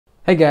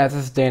Hey guys,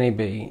 this is Danny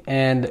B,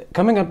 and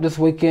coming up this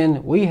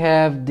weekend we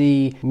have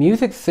the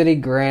Music City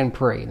Grand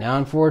Prix. Now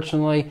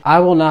unfortunately I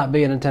will not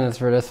be in attendance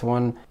for this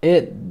one.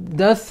 It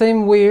does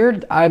seem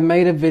weird. I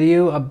made a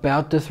video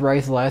about this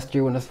race last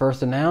year when it was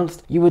first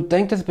announced. You would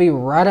think this would be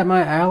right up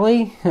my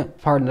alley,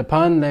 pardon the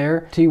pun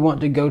there, to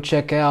want to go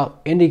check out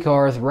Indy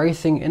cars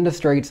racing in the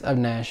streets of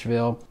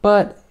Nashville.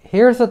 But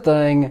here's the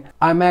thing,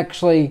 I'm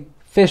actually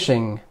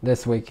fishing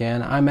this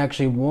weekend. I'm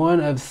actually one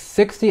of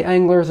 60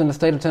 anglers in the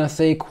state of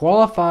Tennessee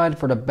qualified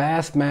for the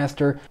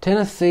Bassmaster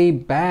Tennessee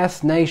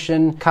Bass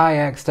Nation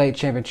Kayak State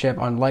Championship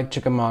on Lake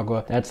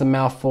Chickamauga. That's a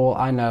mouthful,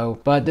 I know,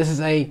 but this is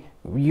a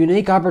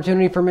unique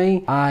opportunity for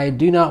me. I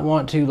do not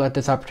want to let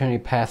this opportunity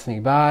pass me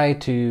by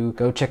to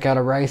go check out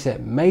a race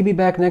that may be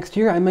back next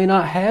year. I may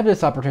not have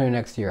this opportunity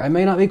next year. I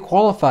may not be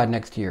qualified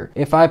next year.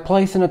 If I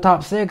place in the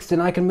top 6,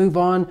 then I can move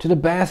on to the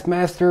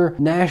Bassmaster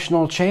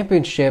National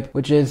Championship,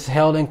 which is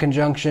held in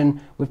conjunction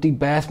with the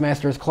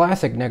Bassmasters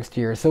Classic next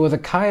year. So as a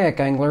kayak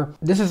angler,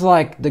 this is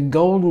like the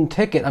golden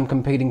ticket I'm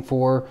competing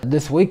for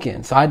this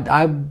weekend. So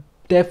I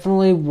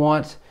definitely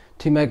want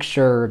to make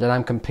sure that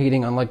I'm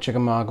competing on Lake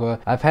Chickamauga.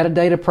 I've had a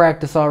day to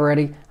practice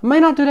already. I may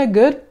not do that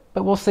good,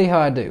 but we'll see how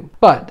I do.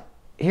 But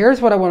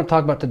here's what I want to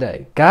talk about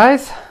today.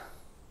 Guys,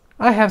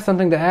 I have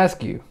something to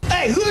ask you.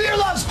 Hey, who here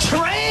loves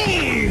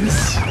trains?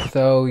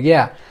 So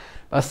yeah,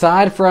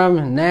 aside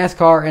from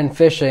NASCAR and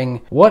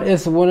fishing, what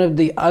is one of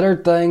the other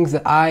things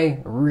that I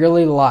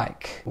really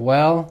like?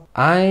 Well,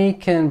 I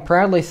can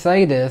proudly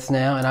say this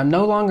now, and I'm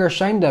no longer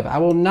ashamed of it. I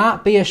will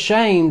not be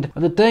ashamed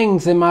of the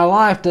things in my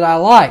life that I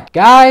like.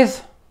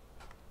 Guys,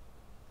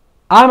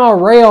 I'm a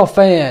rail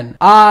fan.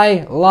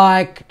 I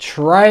like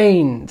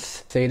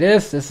trains. See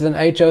this? This is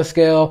an HO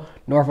scale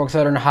Norfolk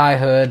Southern high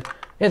hood.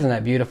 Isn't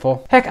that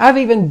beautiful? Heck, I've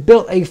even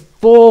built a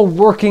full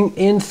working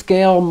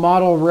in-scale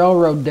model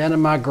railroad down in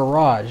my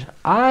garage.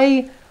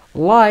 I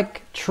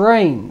like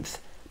trains,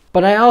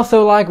 but I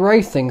also like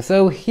racing.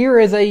 So here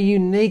is a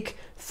unique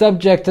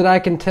subject that I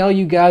can tell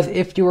you guys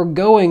if you are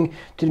going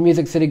to the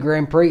Music City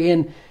Grand Prix.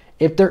 And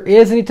if there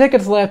is any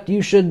tickets left,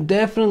 you should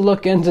definitely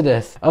look into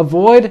this.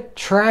 Avoid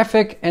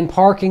traffic and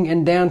parking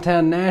in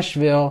downtown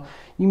Nashville.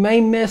 You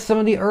may miss some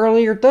of the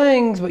earlier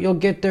things, but you'll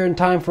get there in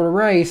time for the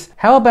race.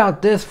 How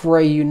about this for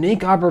a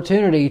unique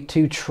opportunity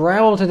to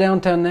travel to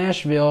downtown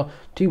Nashville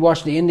to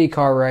watch the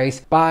IndyCar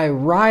race by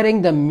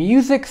riding the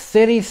Music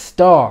City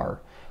Star?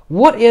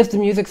 What is the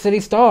Music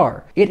City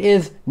Star? It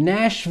is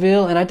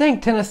Nashville and I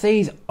think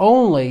Tennessee's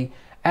only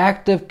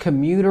active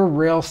commuter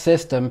rail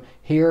system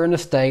here in the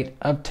state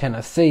of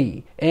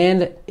Tennessee.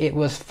 And it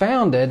was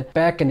founded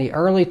back in the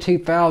early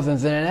 2000s,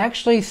 and it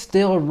actually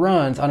still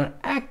runs on an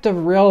active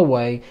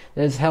railway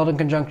that is held in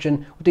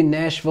conjunction with the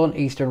Nashville and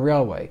Eastern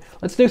Railway.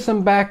 Let's do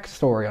some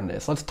backstory on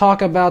this. Let's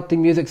talk about the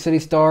Music City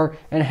Star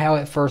and how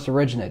it first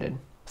originated.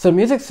 So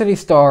Music City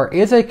Star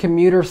is a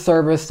commuter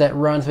service that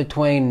runs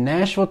between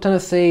Nashville,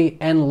 Tennessee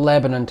and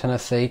Lebanon,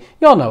 Tennessee.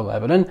 Y'all know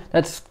Lebanon.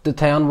 That's the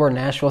town where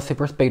Nashville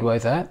Superspeedway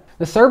is at.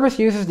 The service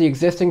uses the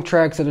existing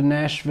tracks of the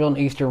Nashville and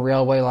Eastern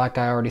Railway, like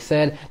I already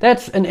said.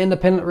 That's an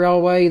independent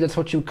railway. That's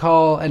what you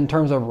call, in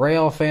terms of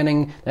rail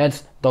fanning,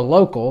 that's the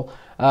local.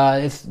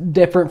 It's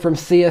different from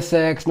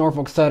CSX,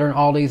 Norfolk Southern,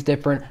 all these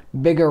different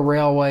bigger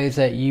railways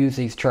that use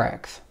these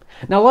tracks.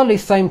 Now a lot of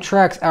these same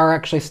tracks are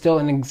actually still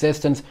in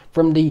existence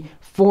from the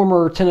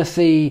former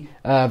Tennessee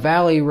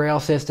Valley rail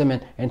system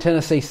and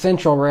Tennessee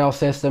Central rail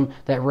system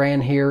that ran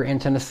here in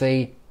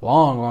Tennessee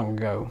long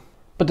ago.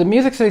 But the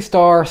Music City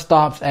Star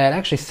stops at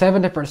actually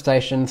 7 different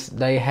stations.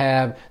 They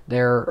have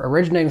their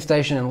originating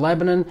station in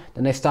Lebanon,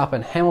 then they stop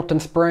in Hamilton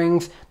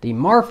Springs, the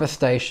Marfa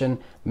station,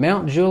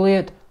 Mount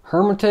Juliet,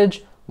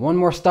 Hermitage, one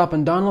more stop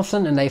in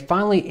Donaldson, and they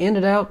finally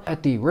ended out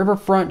at the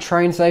Riverfront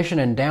train station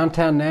in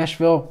downtown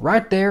Nashville,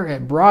 right there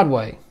at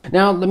Broadway.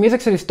 Now, the Music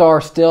City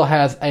Star still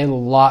has a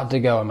lot to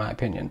go, in my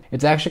opinion.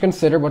 It's actually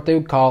considered what they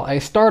would call a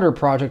starter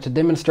project to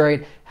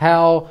demonstrate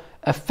how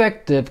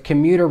effective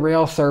commuter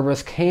rail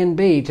service can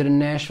be to the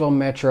Nashville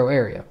metro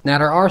area. Now,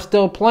 there are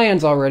still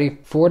plans already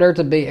for there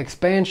to be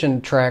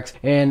expansion tracks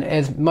and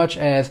as much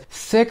as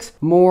 6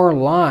 more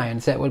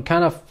lines that would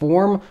kind of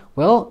form,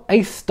 well,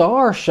 a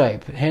star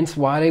shape, hence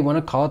why they want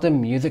to call it the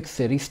Music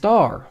City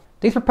Star.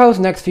 These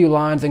proposed next few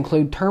lines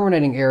include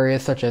terminating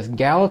areas such as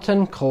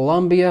Gallatin,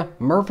 Columbia,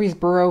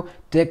 Murfreesboro,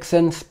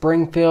 Dixon,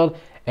 Springfield,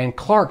 and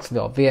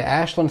Clarksville via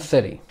Ashland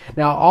City.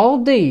 Now all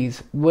of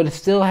these would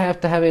still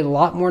have to have a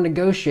lot more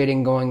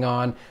negotiating going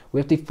on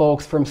with the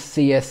folks from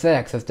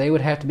CSX, as they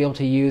would have to be able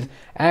to use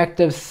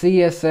active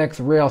CSX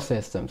rail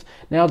systems.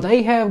 Now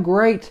they have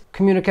great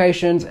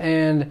communications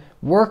and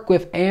work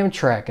with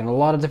Amtrak in a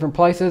lot of different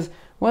places.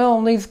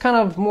 Well, these kind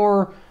of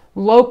more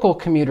local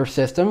commuter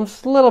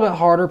systems, a little bit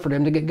harder for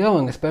them to get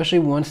going, especially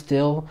one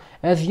still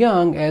as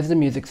young as the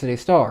Music City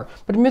Star.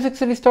 But the Music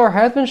City Star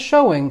has been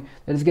showing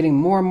that it's getting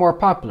more and more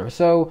popular,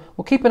 so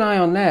we'll keep an eye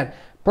on that.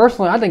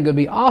 Personally, I think it would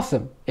be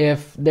awesome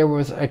if there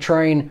was a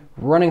train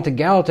running to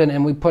Gallatin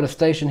and we put a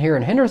station here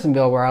in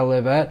Hendersonville where I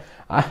live at.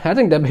 I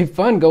think that'd be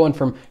fun going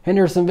from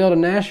Hendersonville to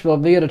Nashville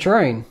via the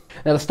train.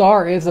 Now, the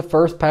Star is the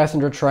first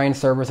passenger train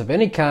service of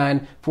any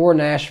kind for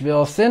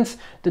Nashville since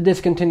the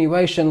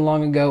discontinuation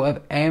long ago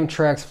of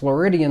Amtrak's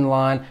Floridian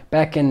line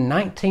back in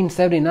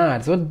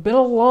 1979. So it's been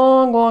a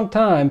long, long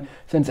time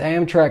since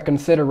Amtrak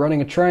considered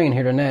running a train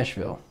here to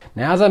Nashville.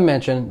 Now, as I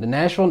mentioned, the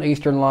Nashville and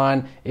Eastern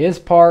line is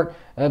part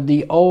of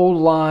the old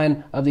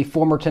line of the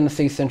former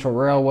Tennessee Central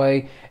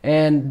Railway,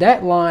 and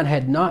that line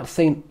had not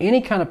seen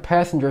any kind of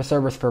passenger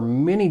service for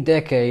many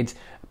decades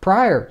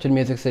prior to the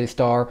Music City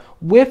Star,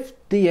 with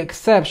the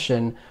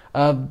exception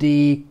of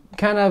the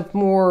kind of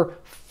more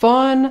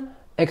fun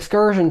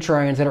excursion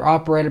trains that are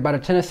operated by the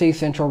Tennessee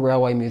Central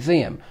Railway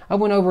Museum. I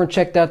went over and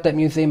checked out that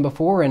museum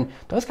before, and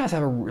those guys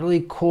have a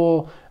really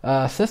cool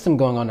system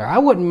going on there. I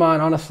wouldn't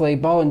mind, honestly,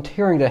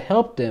 volunteering to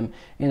help them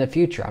in the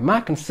future. I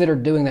might consider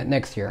doing that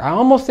next year. I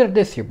almost did it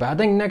this year, but I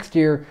think next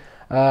year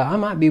I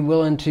might be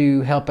willing to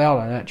help out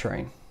on that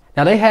train.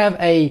 Now, they have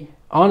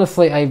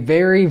honestly a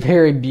very,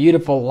 very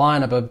beautiful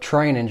lineup of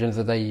train engines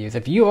that they use.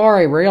 If you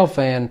are a rail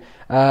fan,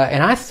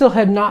 and I still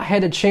have not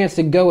had a chance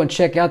to go and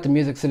check out the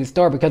Music City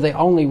Star because they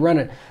only run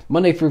it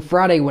Monday through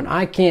Friday when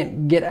I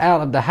can't get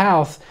out of the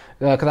house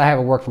because I have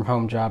a work from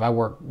home job. I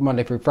work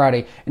Monday through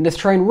Friday, and this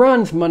train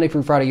runs Monday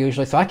through Friday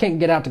usually, so I can't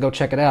get out to go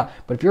check it out.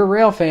 But if you're a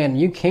rail fan,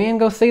 you can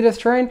go see this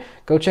train.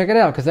 Go check it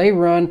out because they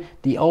run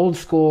the old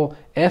school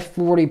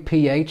F40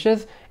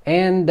 PHs,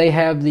 and they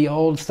have the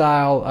old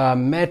style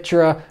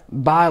Metra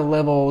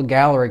bi-level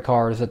gallery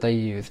cars that they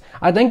use.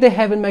 I think they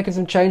have been making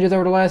some changes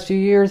over the last few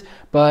years,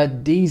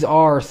 but these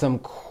are some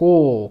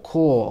cool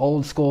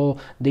old school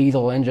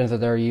diesel engines that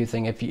they're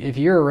using. If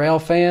you're a rail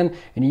fan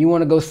and you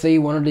want to go see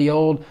one of the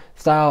old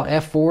style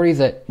F40s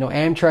that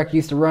Amtrak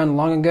used to run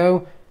long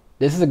ago,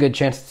 this is a good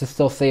chance to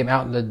still see them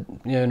out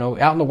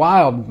in the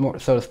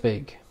wild, so to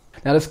speak.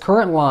 Now, this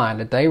current line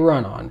that they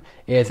run on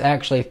is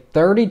actually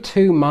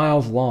 32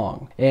 miles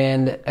long.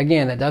 And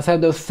again, it does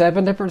have those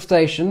 7 different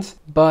stations.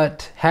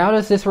 But how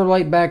does this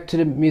relate back to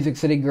the Music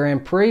City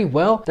Grand Prix?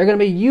 Well, they're going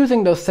to be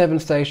using those 7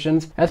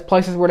 stations as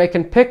places where they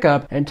can pick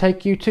up and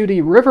take you to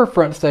the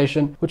Riverfront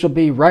station, which will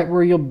be right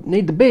where you'll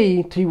need to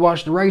be to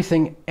watch the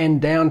racing in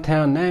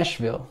downtown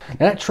Nashville.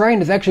 Now, that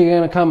train is actually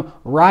going to come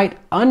right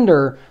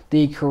under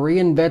the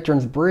Korean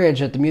Veterans Bridge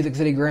that the Music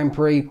City Grand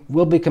Prix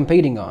will be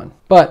competing on.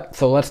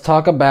 So let's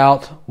talk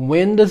about,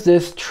 when does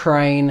this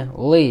train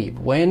leave?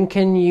 When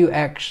can you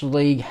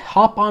actually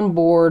hop on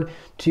board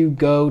to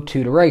go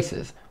to the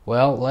races?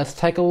 Well, let's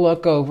take a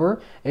look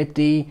over at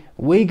the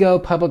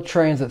WeGo public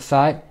transit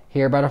site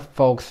here by the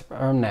folks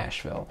from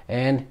Nashville.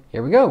 And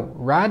here we go.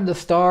 Ride the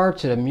Star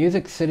to the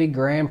Music City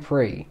Grand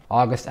Prix,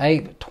 August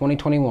 8th,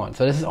 2021.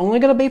 So this is only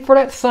going to be for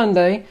that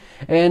Sunday.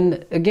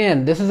 And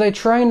again, this is a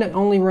train that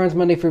only runs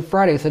Monday through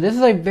Friday. So this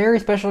is a very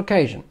special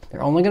occasion.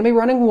 They're only going to be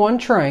running one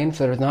train.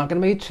 So there's not going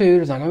to be 2.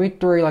 There's not going to be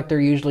 3 like there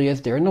usually is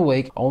during the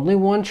week. Only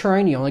one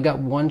train. You only got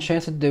one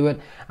chance to do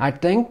it. I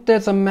think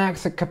there's a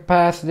max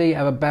capacity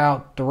of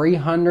about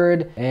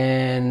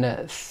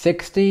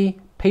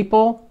 360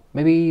 people.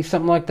 Maybe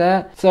something like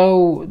that.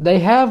 So they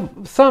have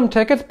some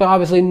tickets, but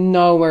obviously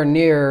nowhere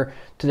near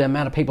to the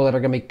amount of people that are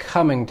going to be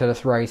coming to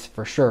this race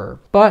for sure.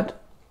 But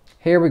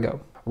here we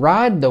go.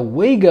 Ride the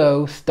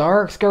WeGo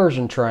Star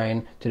Excursion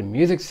Train to the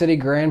Music City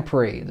Grand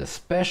Prix. The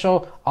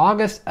special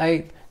August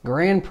 8th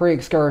Grand Prix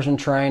Excursion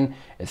Train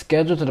is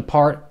scheduled to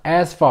depart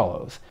as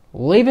follows.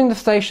 Leaving the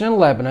station in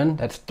Lebanon,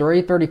 that's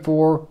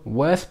 334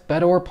 West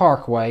Bedore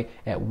Parkway,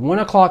 at 1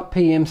 o'clock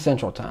p.m.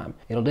 Central Time.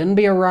 It'll then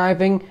be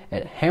arriving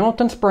at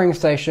Hamilton Springs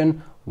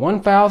Station,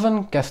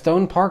 1000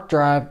 Gaston Park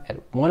Drive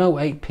at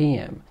 1:08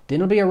 p.m. Then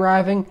it'll be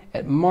arriving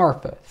at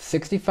Marfa,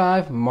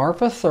 65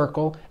 Marfa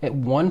Circle at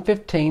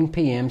 1:15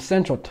 p.m.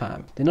 Central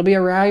Time. Then it'll be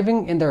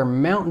arriving in their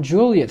Mount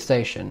Juliet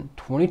Station,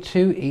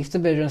 22 East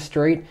Division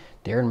Street,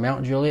 there in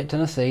Mount Juliet,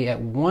 Tennessee,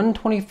 at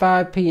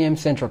 1:25 p.m.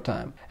 Central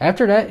Time.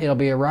 After that, it'll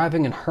be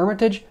arriving in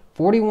Hermitage,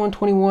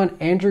 4121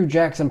 Andrew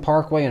Jackson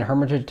Parkway in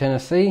Hermitage,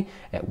 Tennessee,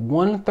 at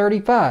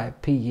 1:35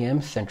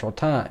 p.m. Central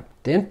Time.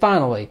 Then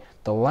finally,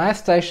 the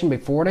last station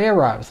before they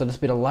arrive, so this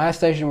will be the last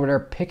station where they're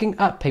picking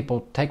up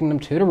people, taking them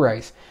to the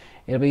race.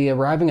 It'll be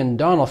arriving in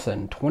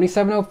Donaldson,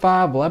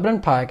 2705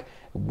 Lebanon Pike,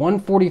 at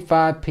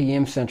 1:45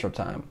 p.m. Central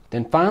Time.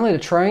 Then finally, the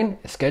train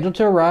is scheduled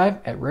to arrive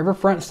at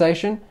Riverfront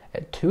Station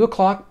at 2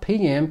 o'clock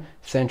p.m.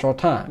 Central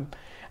Time.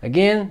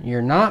 Again,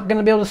 you're not going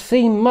to be able to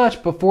see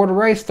much before the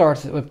race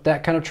starts with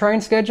that kind of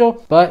train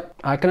schedule, but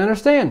I can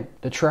understand.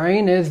 The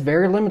train is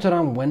very limited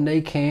on when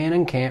they can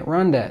and can't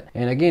run that.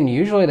 And again,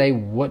 usually they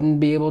wouldn't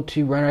be able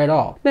to run it at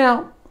all.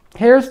 Now,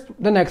 here's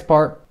the next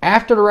part.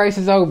 After the race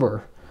is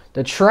over,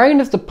 the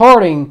train is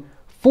departing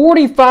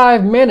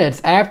 45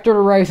 minutes after the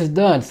race is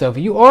done. So if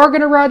you are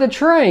going to ride the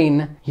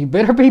train, you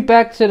better be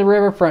back to the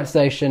Riverfront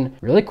Station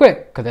really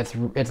quick because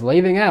it's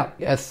leaving out.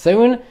 As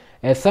soon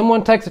as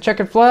someone takes a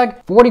checkered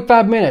flag,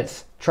 45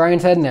 minutes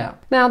train's heading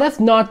out. Now, that's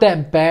not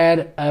that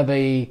bad of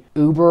a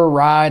Uber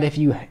ride if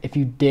you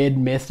did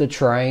miss the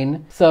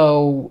train.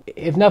 So,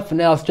 if nothing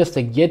else, just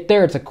to get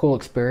there, it's a cool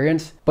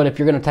experience. But if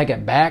you're going to take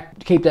it back,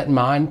 keep that in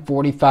mind.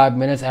 45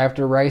 minutes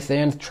after the race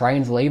ends,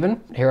 train's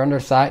leaving. Here on their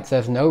site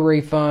says no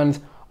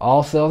refunds,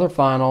 all sales are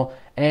final,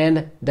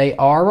 and they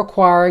are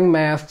requiring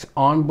masks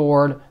on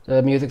board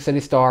the Music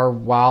City Star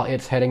while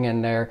it's heading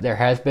in there. There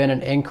has been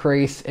an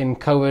increase in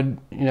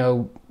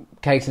COVID,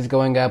 cases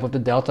going up with the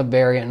Delta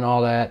variant and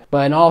all that.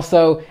 But and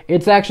also,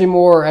 it's actually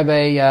more of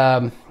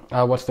a,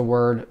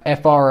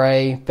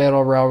 FRA,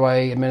 Federal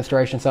Railway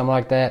Administration, something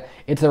like that.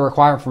 It's a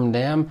requirement from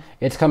them.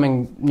 It's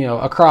coming,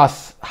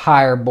 across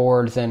higher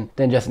boards than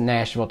just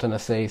Nashville,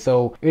 Tennessee.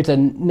 So it's a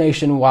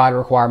nationwide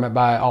requirement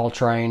by all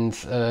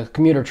trains,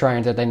 commuter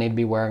trains, that they need to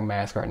be wearing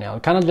masks right now.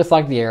 Kind of just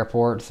like the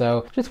airport.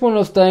 So just one of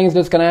those things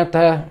that's going to have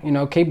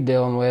to, keep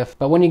dealing with.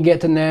 But when you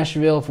get to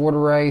Nashville for the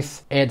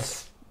race,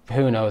 it's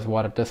who knows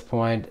what at this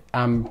point.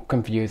 I'm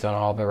confused on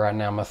all of it right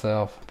now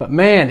myself. But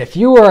man, if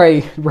you are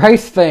a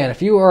race fan,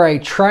 if you are a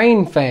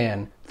train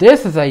fan,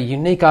 this is a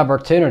unique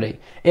opportunity.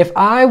 If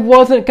I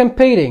wasn't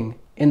competing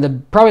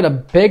in probably the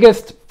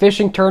biggest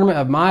fishing tournament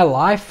of my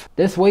life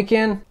this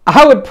weekend,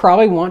 I would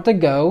probably want to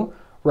go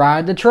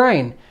ride the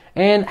train.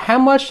 And how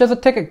much does a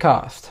ticket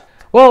cost?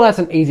 Well, that's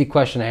an easy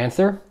question to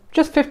answer.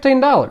 Just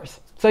 $15.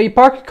 So you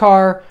park your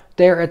car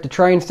there at the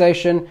train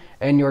station,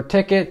 and your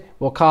ticket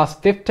will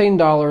cost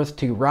 $15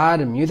 to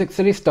ride a Music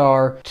City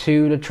Star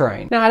to the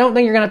train. Now, I don't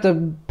think you're going to have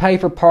to pay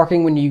for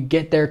parking when you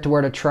get there to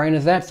where the train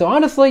is at. So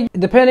honestly,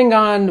 depending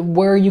on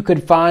where you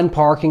could find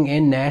parking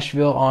in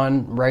Nashville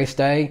on race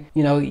day,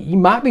 you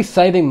might be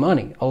saving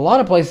money. A lot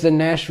of places in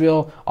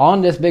Nashville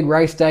on this big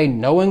race day,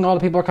 knowing all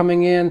the people are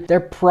coming in, they're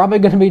probably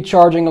going to be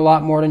charging a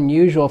lot more than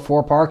usual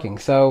for parking.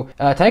 So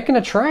taking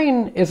a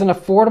train is an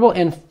affordable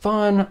and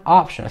fun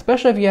option,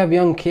 especially if you have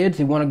young kids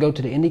who want to go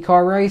to the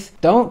IndyCar race.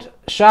 Don't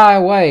shy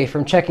away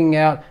from checking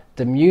out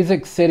the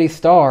Music City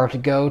Star to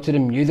go to the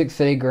Music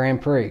City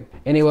Grand Prix.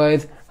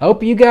 Anyways,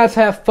 hope you guys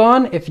have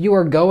fun if you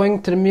are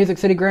going to the Music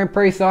City Grand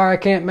Prix. Sorry I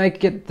can't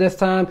make it this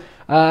time.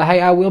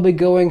 Hey, I will be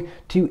going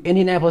to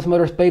Indianapolis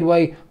Motor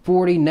Speedway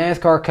for the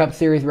NASCAR Cup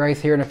Series race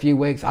here in a few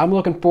weeks. I'm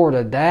looking forward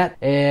to that,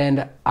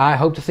 and I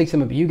hope to see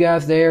some of you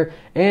guys there.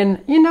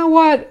 And you know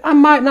what? I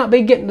might not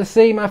be getting to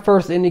see my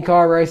first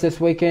IndyCar race this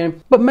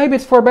weekend, but maybe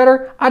it's for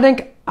better. I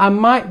think I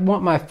might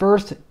want my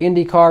first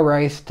IndyCar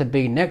race to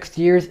be next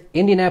year's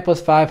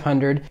Indianapolis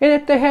 500. And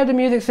if they have the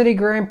Music City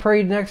Grand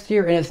Prix next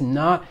year and it's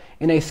not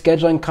in a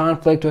scheduling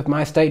conflict with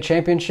my state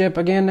championship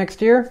again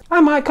next year,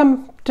 I might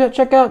come to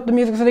check out the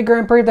Music City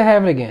Grand Prix if they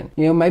have it again.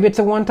 Maybe it's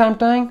a one-time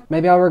thing.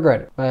 Maybe I'll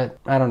regret it, but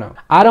I don't know.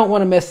 I don't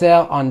want to miss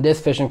out on this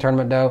fishing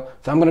tournament though,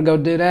 so I'm going to go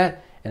do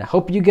that. And I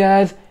hope you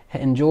guys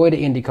enjoy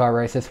the IndyCar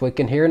race this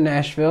weekend here in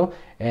Nashville,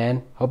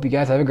 and hope you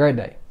guys have a great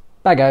day.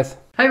 Bye guys.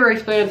 Hey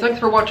race fans, thanks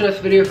for watching this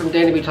video from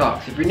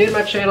DannyBTalks. If you're new to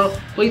my channel,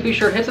 please be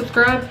sure to hit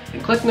subscribe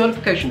and click the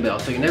notification bell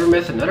so you never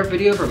miss another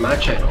video from my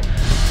channel.